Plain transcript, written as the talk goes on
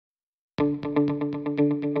Hi,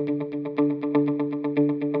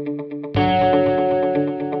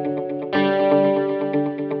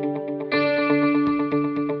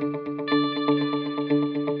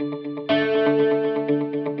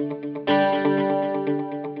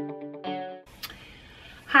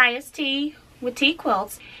 it's T with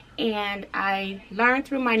TeaQuilts, and I learned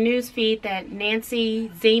through my news feed that Nancy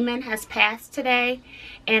Zieman has passed today,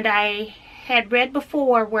 and I had read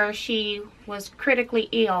before where she was critically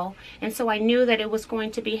ill, and so I knew that it was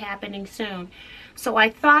going to be happening soon. So I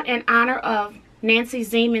thought, in honor of Nancy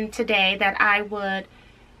Zieman today, that I would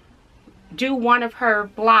do one of her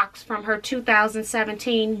blocks from her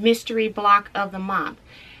 2017 Mystery Block of the Month.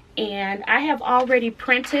 And I have already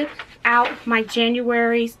printed out my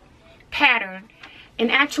January pattern. In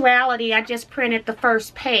actuality, I just printed the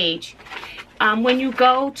first page. When you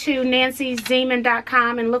go to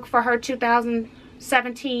nancyzieman.com and look for her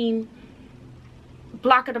 2017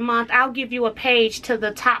 block of the month, I'll give you a page to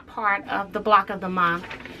the top part of the block of the month.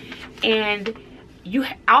 And you,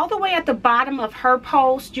 all the way at the bottom of her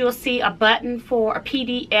post, you'll see a button for a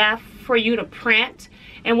PDF for you to print.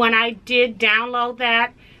 And when I did download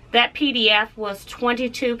that PDF was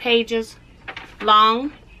 22 pages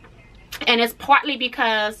long, and it's partly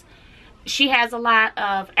because she has a lot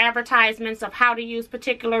of advertisements of how to use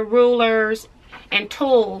particular rulers and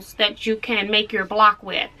tools that you can make your block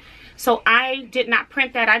with. So I did not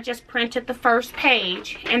print that. I just printed the first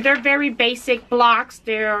page, and they're very basic blocks.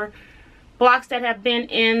 They're blocks that have been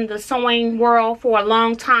in the sewing world for a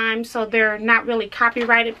long time, so they're not really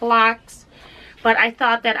copyrighted blocks. But I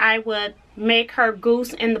thought that I would make her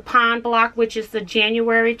Goose in the Pond block, which is the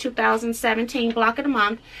January 2017 block of the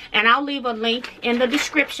month. And I'll leave a link in the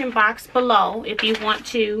description box below if you want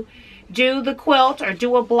to do the quilt or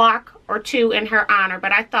do a block or two in her honor.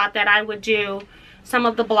 But I thought that I would do some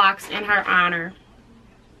of the blocks in her honor.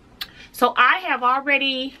 So I have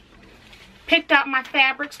already picked out my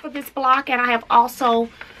fabrics for this block, and I have also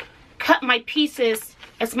cut my pieces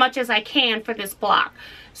as much as I can for this block.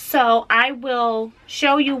 So I will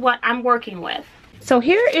show you what I'm working with. So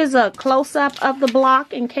here is a close-up of the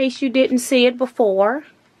block in case you didn't see it before.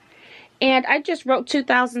 And I just wrote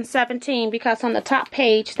 2017 because on the top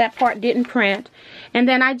page that part didn't print. And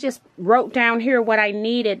then I just wrote down here what I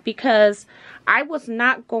needed because I was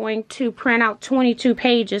not going to print out 22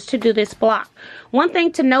 pages to do this block. One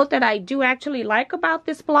thing to note that I do actually like about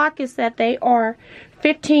this block is that they are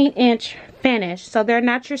 15-inch finish. So they're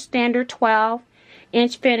not your standard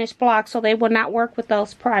 12-inch finished block, so they will not work with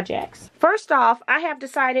those projects. First off, I have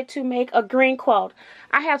decided to make a green quilt.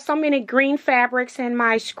 I have so many green fabrics in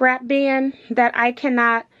my scrap bin that I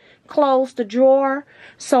cannot close the drawer,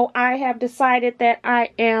 so I have decided that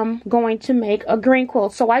I am going to make a green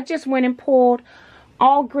quilt. So I just went and pulled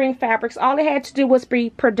all green fabrics. All it had to do was be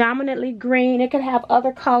predominantly green. It could have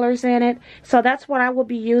other colors in it, so that's what I will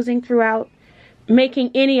be using throughout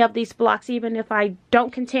making any of these blocks. Even if I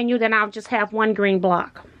don't continue, then I'll just have one green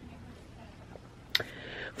block.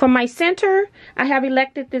 For my center, I have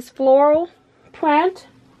elected this floral print,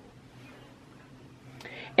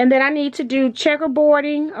 and then I need to do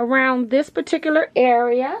checkerboarding around this particular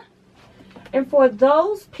area. And for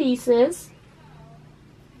those pieces,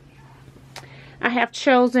 I have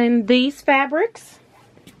chosen these fabrics.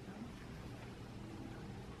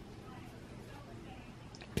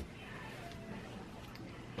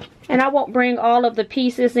 And I won't bring all of the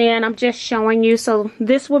pieces in, I'm just showing you. So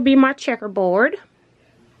this will be my checkerboard.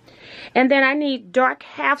 And then I need dark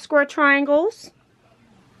half square triangles.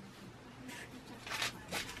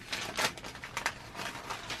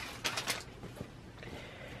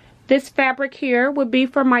 This fabric here would be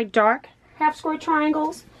for my dark half square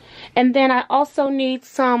triangles. And then I also need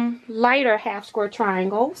some lighter half square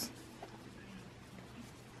triangles.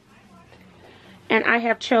 And I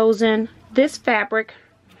have chosen this fabric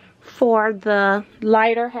for the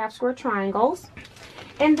lighter half square triangles.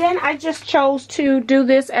 And then I just chose to do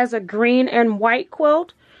this as a green and white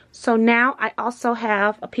quilt. So now I also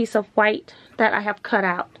have a piece of white that I have cut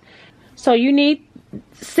out. So you need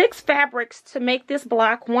 6 fabrics to make this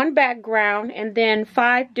block, 1 background, and then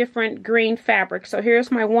 5 different green fabrics. So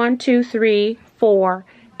here's my 1, 2, 3, 4,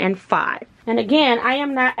 and 5. And again, I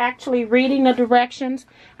am not actually reading the directions.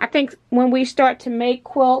 I think when we start to make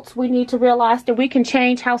quilts, we need to realize that we can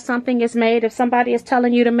change how something is made. If somebody is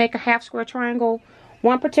telling you to make a half square triangle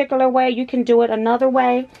one particular way, you can do it another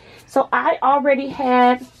way. So I already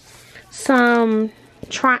had some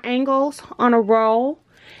triangles on a roll,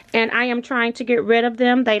 and I am trying to get rid of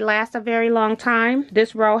them. They last a very long time.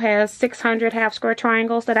 This row has 600 half square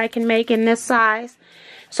triangles that I can make in this size.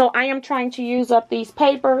 So I am trying to use up these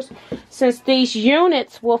papers. Since these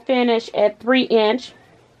units will finish at 3"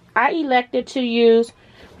 I elected to use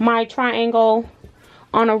my triangle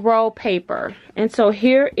on a roll paper. And so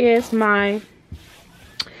here is my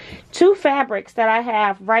 2 fabrics that I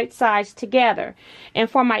have right sized together. And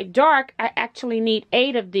for my dark, I actually need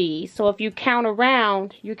 8 of these. So if you count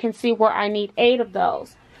around, you can see where I need 8 of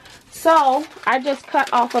those. So I just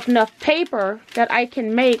cut off enough paper that I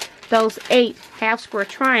can make those 8 half square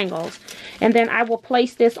triangles. And then I will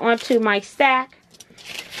place this onto my stack.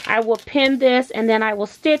 I will pin this and then I will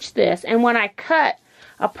stitch this. And when I cut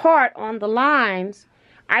apart on the lines,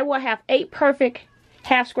 I will have 8 perfect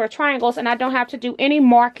half square triangles, and I don't have to do any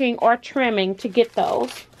marking or trimming to get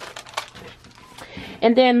those.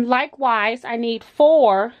 And then likewise, I need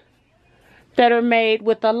 4 that are made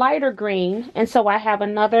with a lighter green. And so I have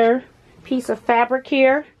another piece of fabric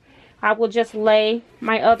here. I will just lay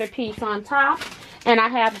my other piece on top, and I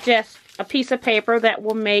have just a piece of paper that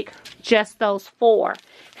will make just those 4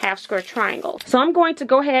 half square triangles. So I'm going to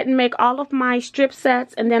go ahead and make all of my strip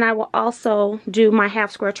sets, and then I will also do my half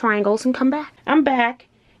square triangles and come back. I'm back,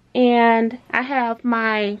 and I have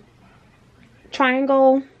my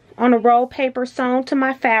triangle on a roll paper sewn to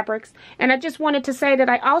my fabrics. And I just wanted to say that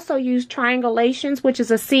I also use Triangulations, which is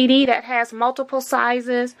a CD that has multiple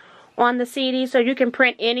sizes on the CD, so you can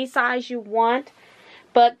print any size you want.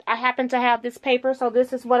 But I happen to have this paper, so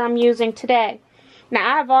this is what I'm using today.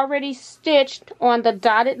 Now I've already stitched on the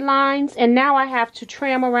dotted lines, and now I have to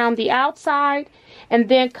trim around the outside and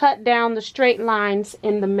then cut down the straight lines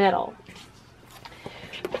in the middle.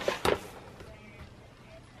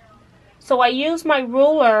 So I use my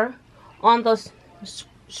ruler on the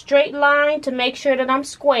straight line to make sure that I'm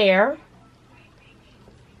square.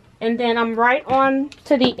 And then I'm right on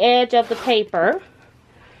to the edge of the paper.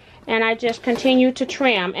 And I just continue to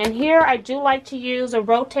trim. And here I do like to use a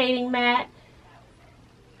rotating mat.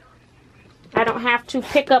 I don't have to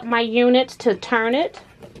pick up my units to turn it.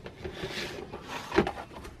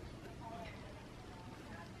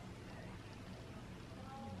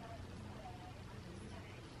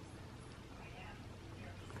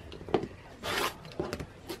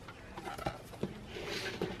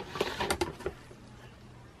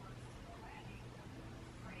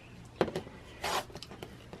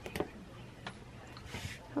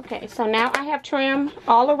 Okay, so now I have trim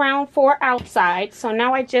all around 4 outside. So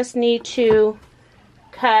now I just need to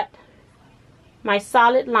cut my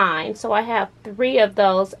solid line. So I have 3 of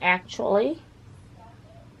those actually.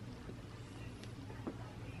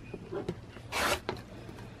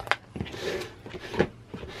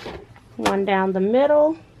 One down the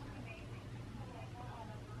middle.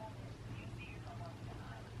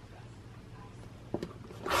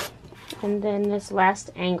 And then this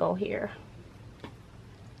last angle here.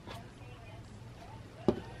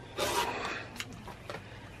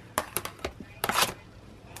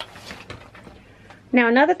 Now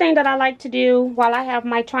another thing that I like to do while I have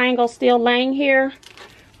my triangle still laying here,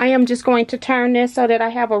 I am just going to turn this so that I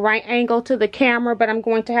have a right angle to the camera, but I'm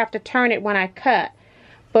going to have to turn it when I cut.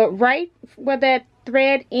 But right where that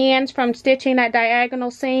thread ends from stitching that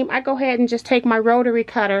diagonal seam, I go ahead and just take my rotary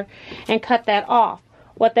cutter and cut that off.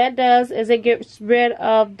 What that does is it gets rid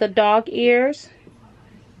of the dog ears.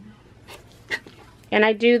 And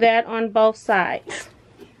I do that on both sides.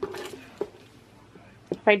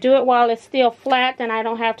 If I do it while it's still flat, then I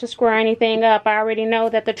don't have to square anything up. I already know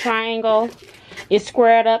that the triangle is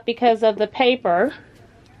squared up because of the paper.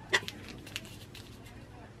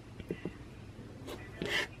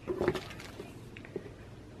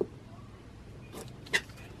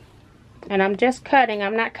 And I'm just cutting.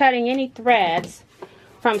 I'm not cutting any threads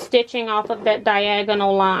from stitching off of that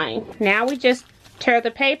diagonal line. Now we just tear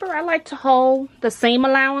the paper. I like to hold the seam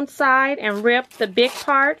allowance side and rip the big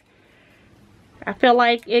part. I feel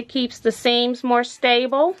like it keeps the seams more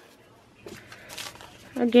stable.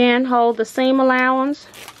 Again, hold the seam allowance,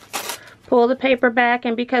 pull the paper back,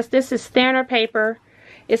 and because this is thinner paper,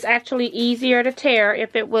 it's actually easier to tear.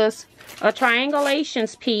 If it was a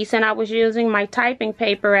triangulations piece and I was using my typing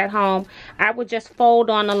paper at home, I would just fold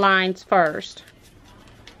on the lines first.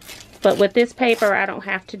 But with this paper, I don't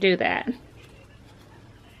have to do that.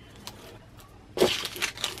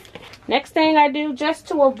 Next thing I do, just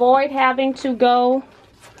to avoid having to go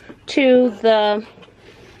to the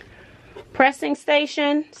pressing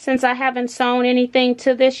station, since I haven't sewn anything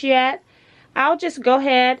to this yet, I'll just go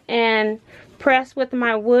ahead and press with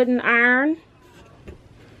my wooden iron.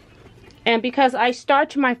 And because I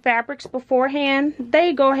starch my fabrics beforehand,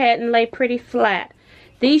 they go ahead and lay pretty flat.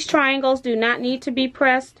 These triangles do not need to be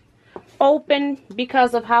pressed open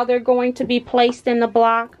because of how they're going to be placed in the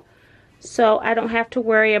block. so I don't have to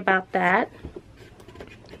worry about that.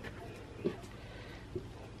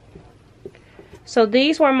 So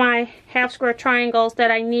these were my half square triangles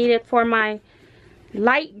that I needed for my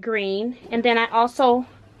light green, and then I also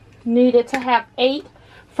needed to have 8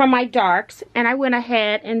 for my darks, and I went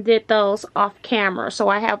ahead and did those off camera, so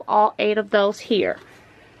I have all 8 of those here.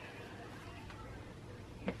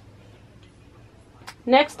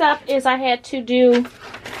 Next up is I had to do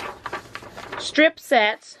strip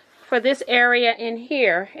sets for this area in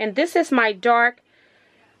here, and this is my dark,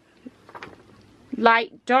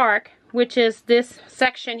 light, dark, which is this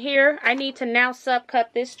section here. I need to now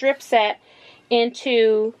subcut this strip set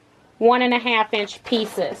into 1.5 inch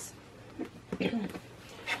pieces.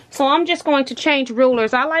 So I'm just going to change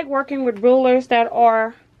rulers. I like working with rulers that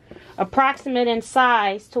are approximate in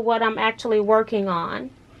size to what I'm actually working on.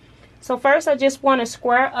 So first I just want to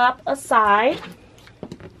square up a side.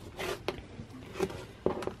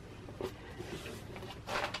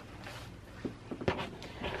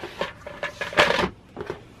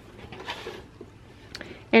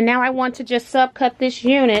 And now I want to just subcut this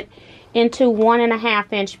unit into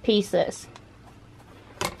 1.5 inch pieces.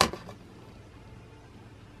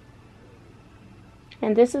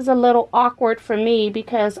 And this is a little awkward for me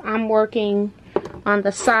because I'm working on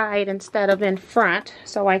the side instead of in front,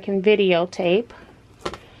 so I can videotape.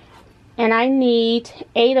 And I need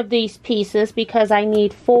 8 of these pieces because I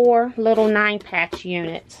need 4 little 9-patch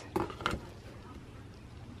units.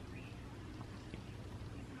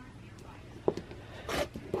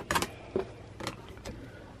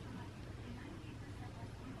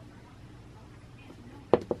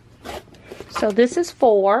 So this is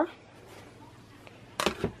 4.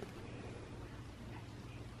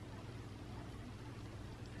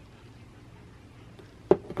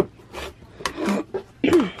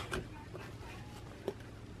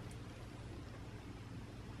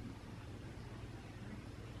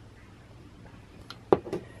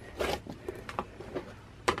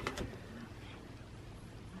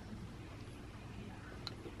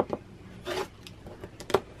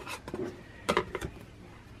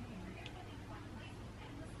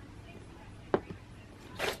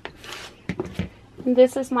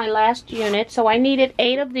 This is my last unit, so I needed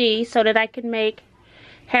 8 of these so that I could make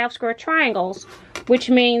half square triangles, which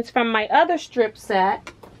means from my other strip set,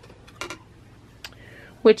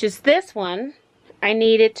 which is this one, I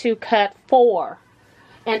needed to cut 4,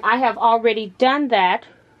 and I have already done that,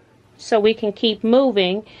 so we can keep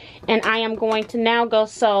moving. And I am going to now go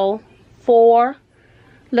sew 4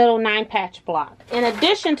 little 9-patch blocks. In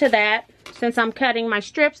addition to that, since I'm cutting my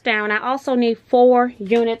strips down, I also need 4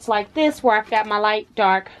 units like this where I've got my light,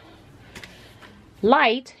 dark,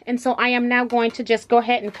 light. And so I am now going to just go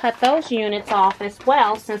ahead and cut those units off as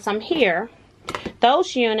well since I'm here.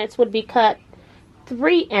 Those units would be cut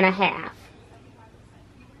 3.5.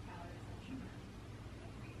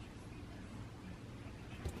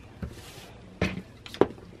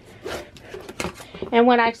 And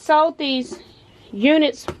when I sewed these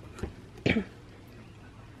units,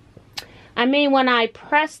 when I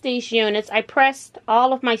pressed these units, I pressed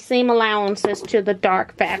all of my seam allowances to the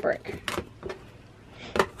dark fabric.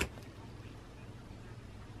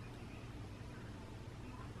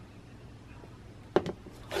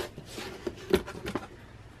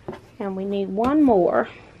 And we need 1 more.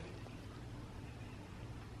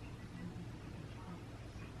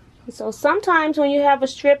 So sometimes when you have a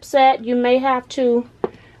strip set, you may have to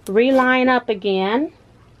reline up again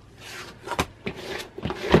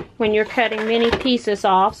when you're cutting many pieces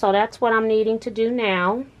off, so that's what I'm needing to do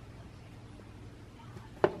now.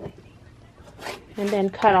 And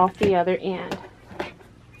then cut off the other end.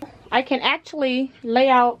 I can actually lay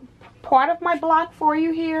out part of my block for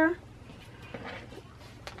you here.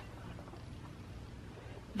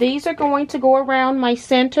 These are going to go around my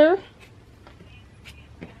center.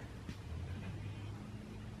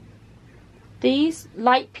 These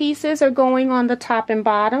light pieces are going on the top and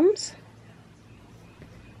bottoms.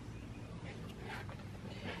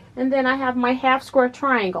 And then I have my half square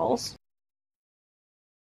triangles.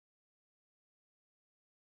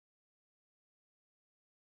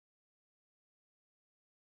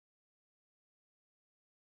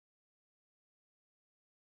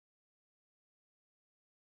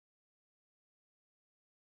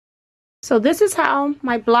 So this is how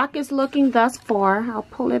my block is looking thus far. I'll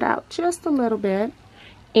pull it out just a little bit.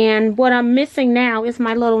 And what I'm missing now is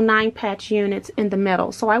my little 9-patch units in the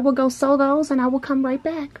middle. So I will go sew those and I will come right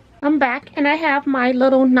back. I'm back and I have my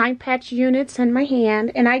little 9-patch units in my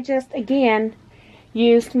hand. And I just, again,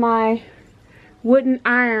 used my wooden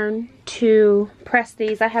iron to press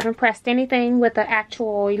these. I haven't pressed anything with the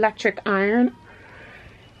actual electric iron.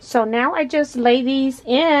 So now I just lay these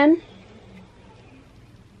in.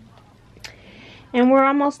 And we're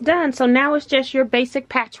almost done. So now it's just your basic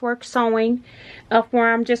patchwork sewing of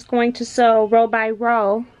where I'm just going to sew row by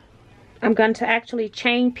row. I'm going to actually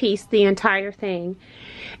chain piece the entire thing.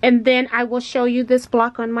 And then I will show you this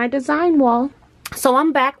block on my design wall. So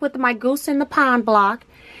I'm back with my Goose in the Pond block.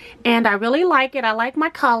 And I really like it. I like my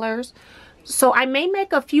colors. So I may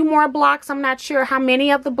make a few more blocks. I'm not sure how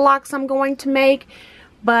many of the blocks I'm going to make.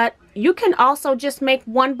 But you can also just make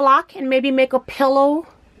one block and maybe make a pillow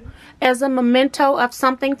as a memento of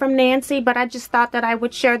something from Nancy, but I just thought that I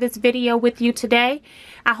would share this video with you today.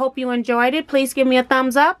 I hope you enjoyed it. Please give me a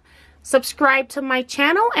thumbs up, subscribe to my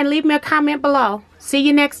channel, and leave me a comment below. See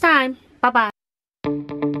you next time.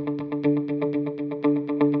 Bye-bye.